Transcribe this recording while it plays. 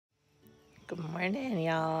Good morning,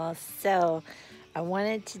 y'all. So I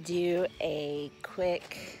wanted to do a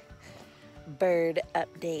quick bird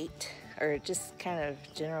update, or just kind of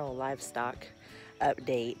general livestock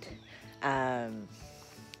update, and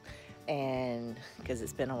because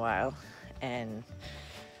it's been a while and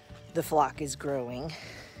the flock is growing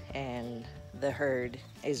and the herd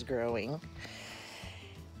is growing,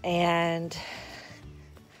 and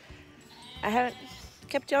I haven't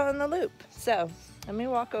kept y'all in the loop. So let me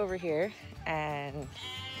walk over here and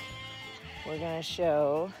we're gonna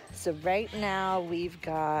show. So right now we've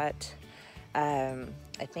got I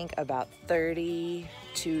think about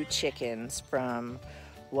 32 chickens from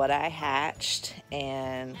what I hatched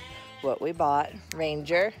and what we bought.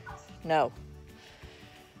 Ranger, no,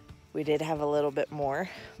 we did have a little bit more,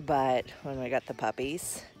 but when we got the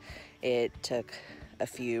puppies, it took a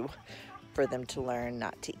few for them to learn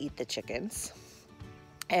not to eat the chickens,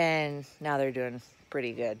 and now they're doing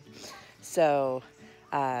pretty good. So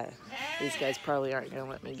these guys probably aren't gonna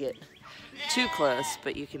let me get too close,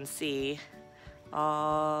 but you can see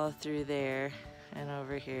all through there and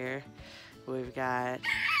over here we've got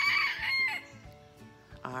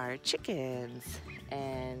our chickens.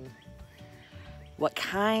 And what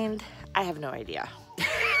kind, I have no idea.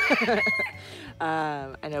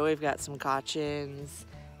 I know we've got some Cochins.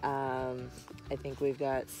 I think we've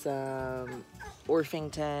got some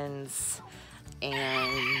Orpingtons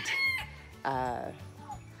and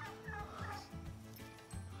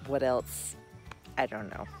what else? I don't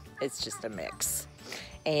know. It's just a mix.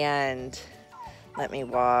 And let me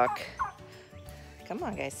walk. Come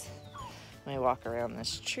on, guys. Let me walk around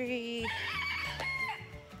this tree.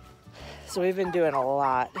 So we've been doing a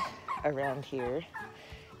lot around here,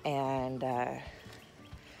 and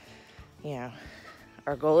you know,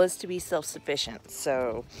 our goal is to be self-sufficient.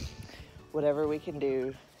 So whatever we can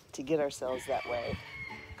do to get ourselves that way.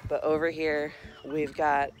 But over here we've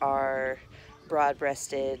got our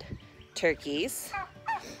broad-breasted turkeys,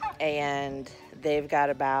 and they've got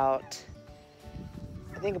about,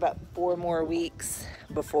 I think about 4 more weeks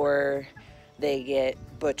before they get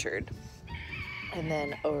butchered. And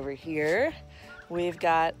then over here we've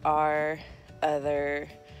got our other,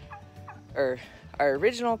 or our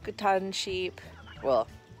original Katahdin sheep, well,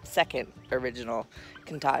 second original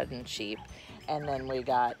Katahdin sheep, and then we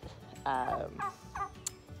got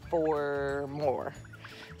 4 more.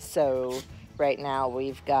 So right now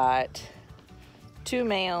we've got 2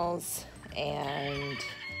 males and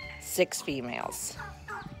 6 females,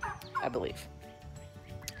 I believe.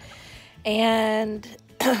 And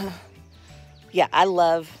yeah, I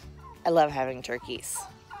love having turkeys.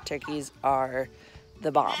 Turkeys are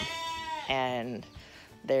the bomb, and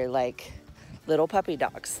they're like little puppy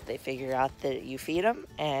dogs. They figure out that you feed them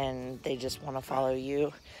and they just want to follow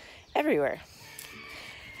you everywhere.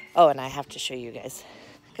 Oh, and I have to show you guys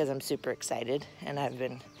because I'm super excited, and I've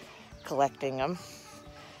been collecting them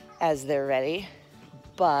as they're ready.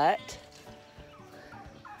 But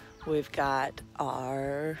we've got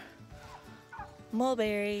our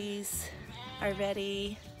mulberries are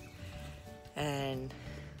ready, and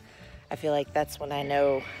I feel like that's when I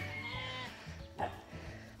know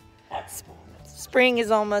spring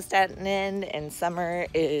is almost at an end and summer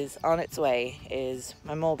is on its way, is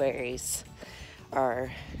my mulberries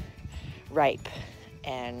are ripe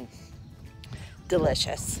and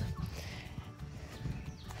delicious.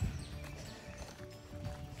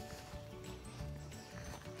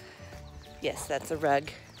 Yes, that's a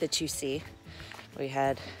rug that you see. We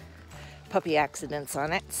had puppy accidents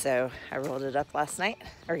on it, so I rolled it up last night,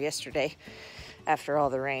 or yesterday, after all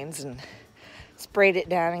the rains, and sprayed it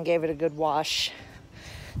down and gave it a good wash.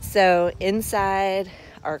 So inside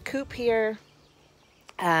our coop here,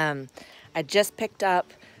 I just picked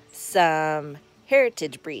up some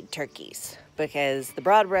heritage breed turkeys, because the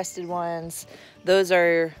broad-breasted ones, those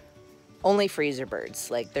are only freezer birds.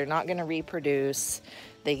 Like, they're not going to reproduce.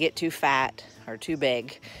 They get too fat or too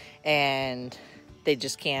big, and they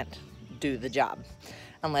just can't do the job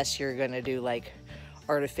unless you're going to do like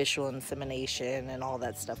artificial insemination and all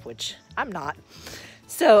that stuff, which I'm not.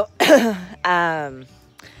 So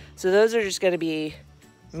so those are just going to be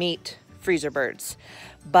meat freezer birds.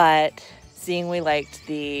 But seeing we liked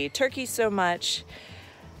the turkeys so much,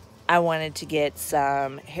 I wanted to get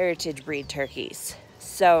some heritage breed turkeys.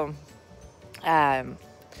 So found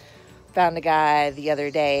a guy the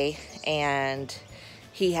other day, and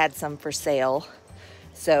he had some for sale.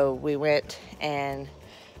 So we went and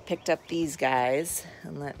picked up these guys,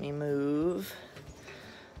 and let me move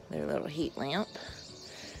their little heat lamp,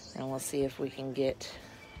 and we'll see if we can get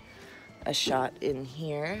a shot in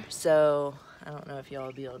here. So I don't know if y'all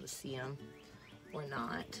will be able to see them or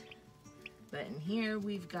not, But in here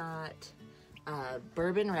we've got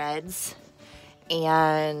bourbon reds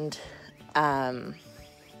and I'm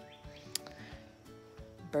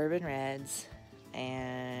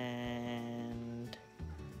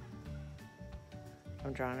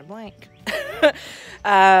drawing a blank.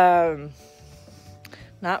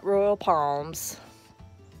 Not Royal Palms.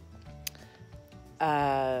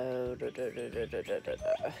 I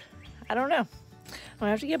don't know. I'm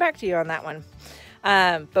gonna have to get back to you on that one.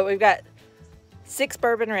 But we've got 6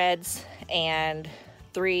 bourbon reds and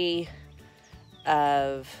 3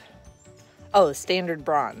 of standard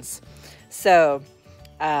bronze. So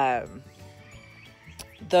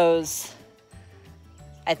those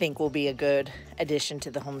I think will be a good addition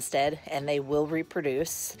to the homestead, and they will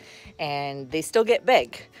reproduce, and they still get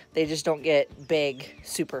big. They just don't get big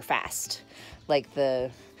super fast like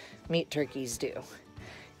the meat turkeys do.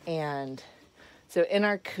 And so in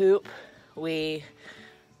our coop, we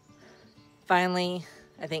finally,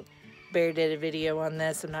 I think Bear did a video on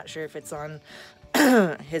this. I'm not sure if it's on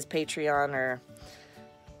his Patreon or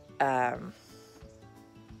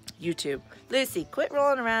YouTube. Lucy, quit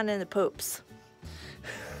rolling around in the poops.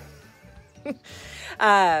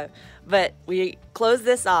 But we closed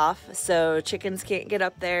this off so chickens can't get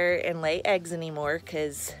up there and lay eggs anymore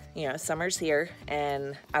because, you know, summer's here,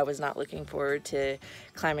 and I was not looking forward to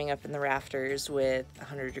climbing up in the rafters with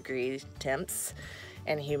 100-degree temps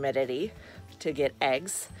and humidity to get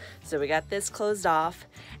eggs. So we got this closed off,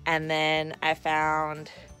 and then I found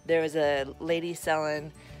there was a lady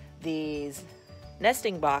selling these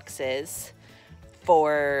nesting boxes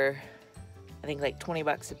for I think like 20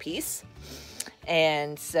 bucks a piece.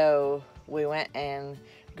 And so we went and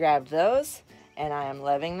grabbed those, and I am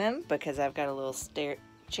loving them because I've got a little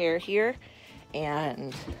chair here,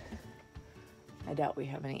 and I doubt we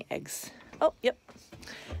have any eggs. Oh, yep.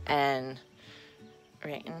 And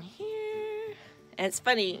right in here. And it's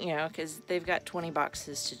funny, you know, because they've got 20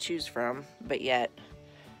 boxes to choose from, but yet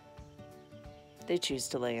they choose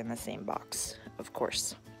to lay in the same box, of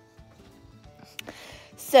course.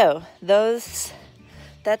 So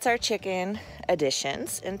that's our chicken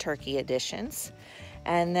additions and turkey additions.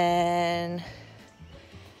 And then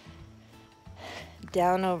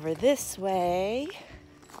down over this way,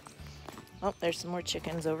 oh, there's some more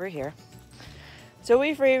chickens over here. So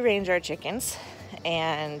we've rearranged our chickens,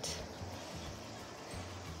 and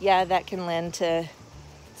yeah, that can lend to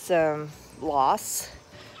some loss,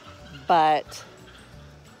 but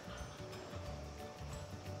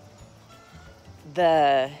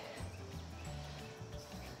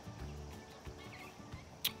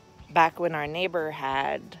back when our neighbor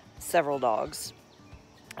had several dogs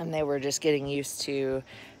and they were just getting used to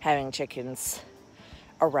having chickens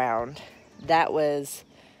around, that was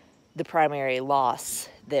the primary loss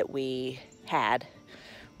that we had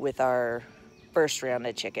with our first round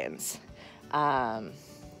of chickens. And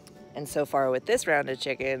so far with this round of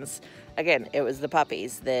chickens, again, it was the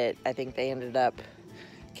puppies that I think they ended up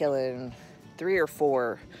killing 3 or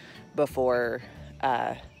 4 before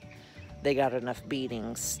they got enough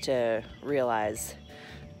beatings to realize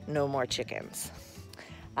no more chickens.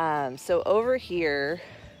 So over here,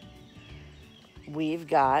 we've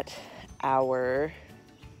got they're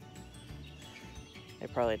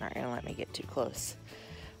probably not gonna let me get too close.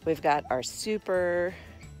 We've got our super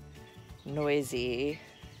noisy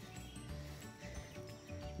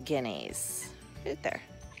guineas right there.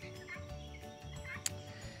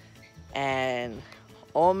 And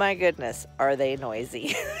oh my goodness, are they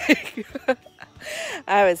noisy.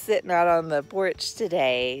 I was sitting out on the porch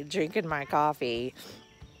today drinking my coffee,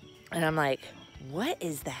 and I'm like, what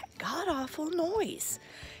is that god-awful noise?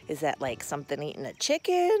 Is that like something eating a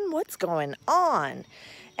chicken? What's going on?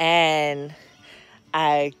 And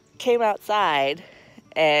I came outside,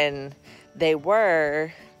 and they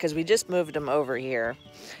were, because we just moved them over here,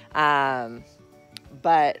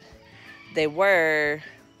 but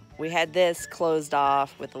we had this closed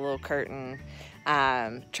off with a little curtain,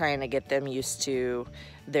 trying to get them used to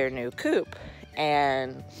their new coop.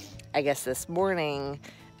 And I guess this morning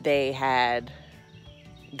they had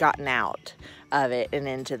gotten out of it and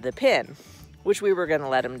into the pen, which we were going to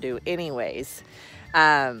let them do anyways.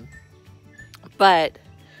 But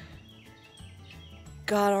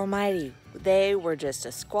God almighty, they were just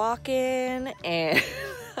a squawking, and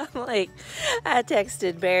I'm like, I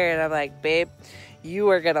texted Bear and I'm like, babe, you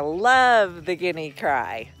are gonna love the guinea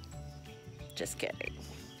cry. Just kidding,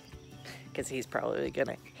 because he's probably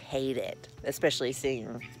gonna hate it, especially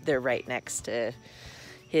seeing they're right next to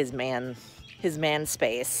his man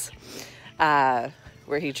space,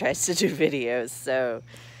 where he tries to do videos. So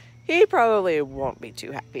he probably won't be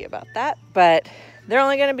too happy about that, but they're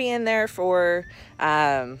only going to be in there for,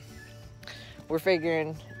 we're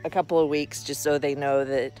figuring a couple of weeks, just so they know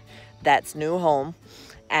that that's new home,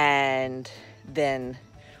 and then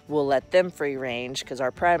we'll let them free range, because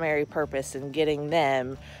our primary purpose in getting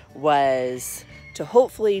them was to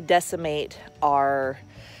hopefully decimate our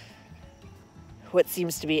what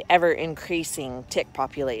seems to be ever increasing tick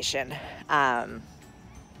population.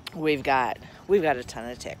 We've got a ton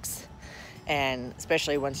of ticks, and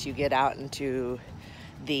especially once you get out into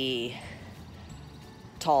the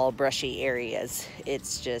tall brushy areas,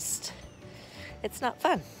 it's not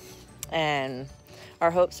fun. And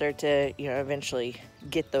our hopes are to, you know, eventually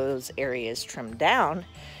get those areas trimmed down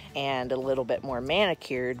and a little bit more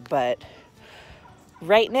manicured, but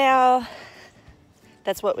right now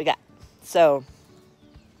that's what we got. So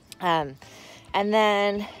and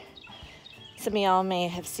then some of y'all may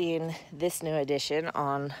have seen this new addition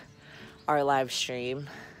on our live stream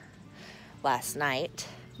last night,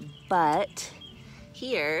 but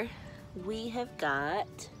here we have got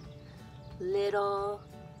little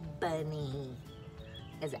bunny,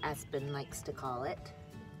 as Aspen likes to call it.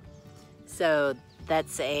 So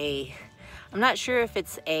that's I'm not sure if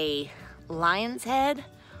it's a lion's head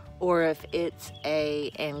or if it's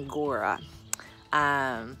a Angora,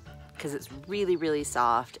 because it's really, really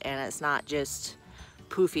soft, and it's not just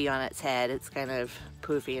poofy on its head, it's kind of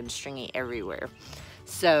poofy and stringy everywhere.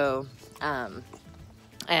 So,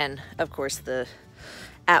 and of course the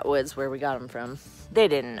Atwoods, where we got them from, they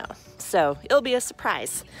didn't know. So it'll be a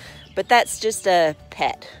surprise. But that's just a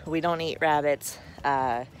pet. We don't eat rabbits.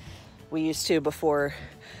 We used to before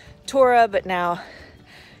Tora, but now,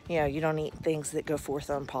 you know, you don't eat things that go forth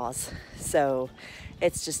on paws. So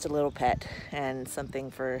it's just a little pet and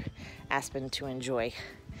something for Aspen to enjoy.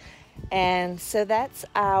 And so that's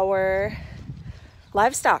our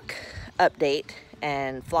livestock update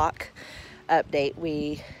and flock update.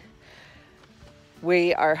 We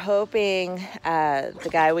are hoping the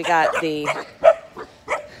guy we got the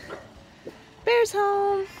bear's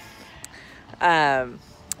home.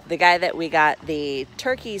 The guy that we got the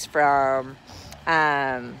turkeys from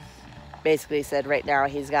basically said right now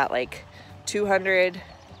he's got like 200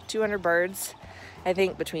 birds, I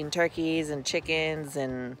think, between turkeys and chickens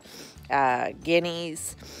and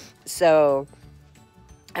guineas. So,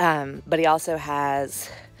 but he also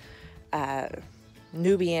has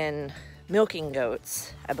Nubian milking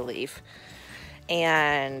goats, I believe.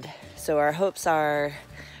 And so our hopes are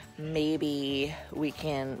maybe we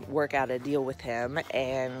can work out a deal with him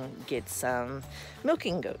and get some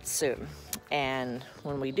milking goats soon. And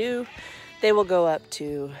when we do, they will go up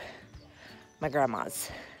to my grandma's.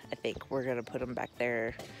 I think we're gonna put them back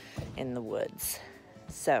there in the woods.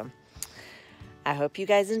 So I hope you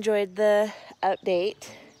guys enjoyed the update,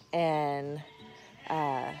 and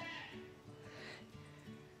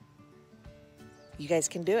you guys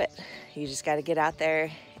can do it. You just got to get out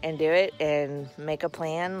there and do it and make a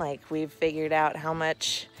plan. Like, we've figured out how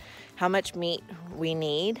much meat we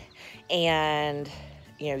need, and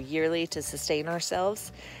you know, yearly to sustain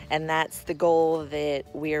ourselves, and that's the goal that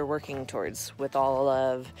we are working towards with all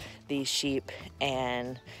of these sheep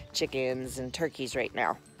and chickens and turkeys right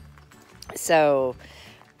now. So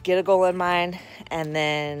get a goal in mind and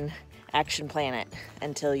then action plan it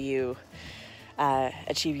until you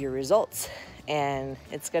achieve your results. And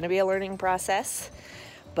it's going to be a learning process,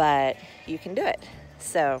 but you can do it.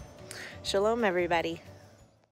 So shalom, everybody.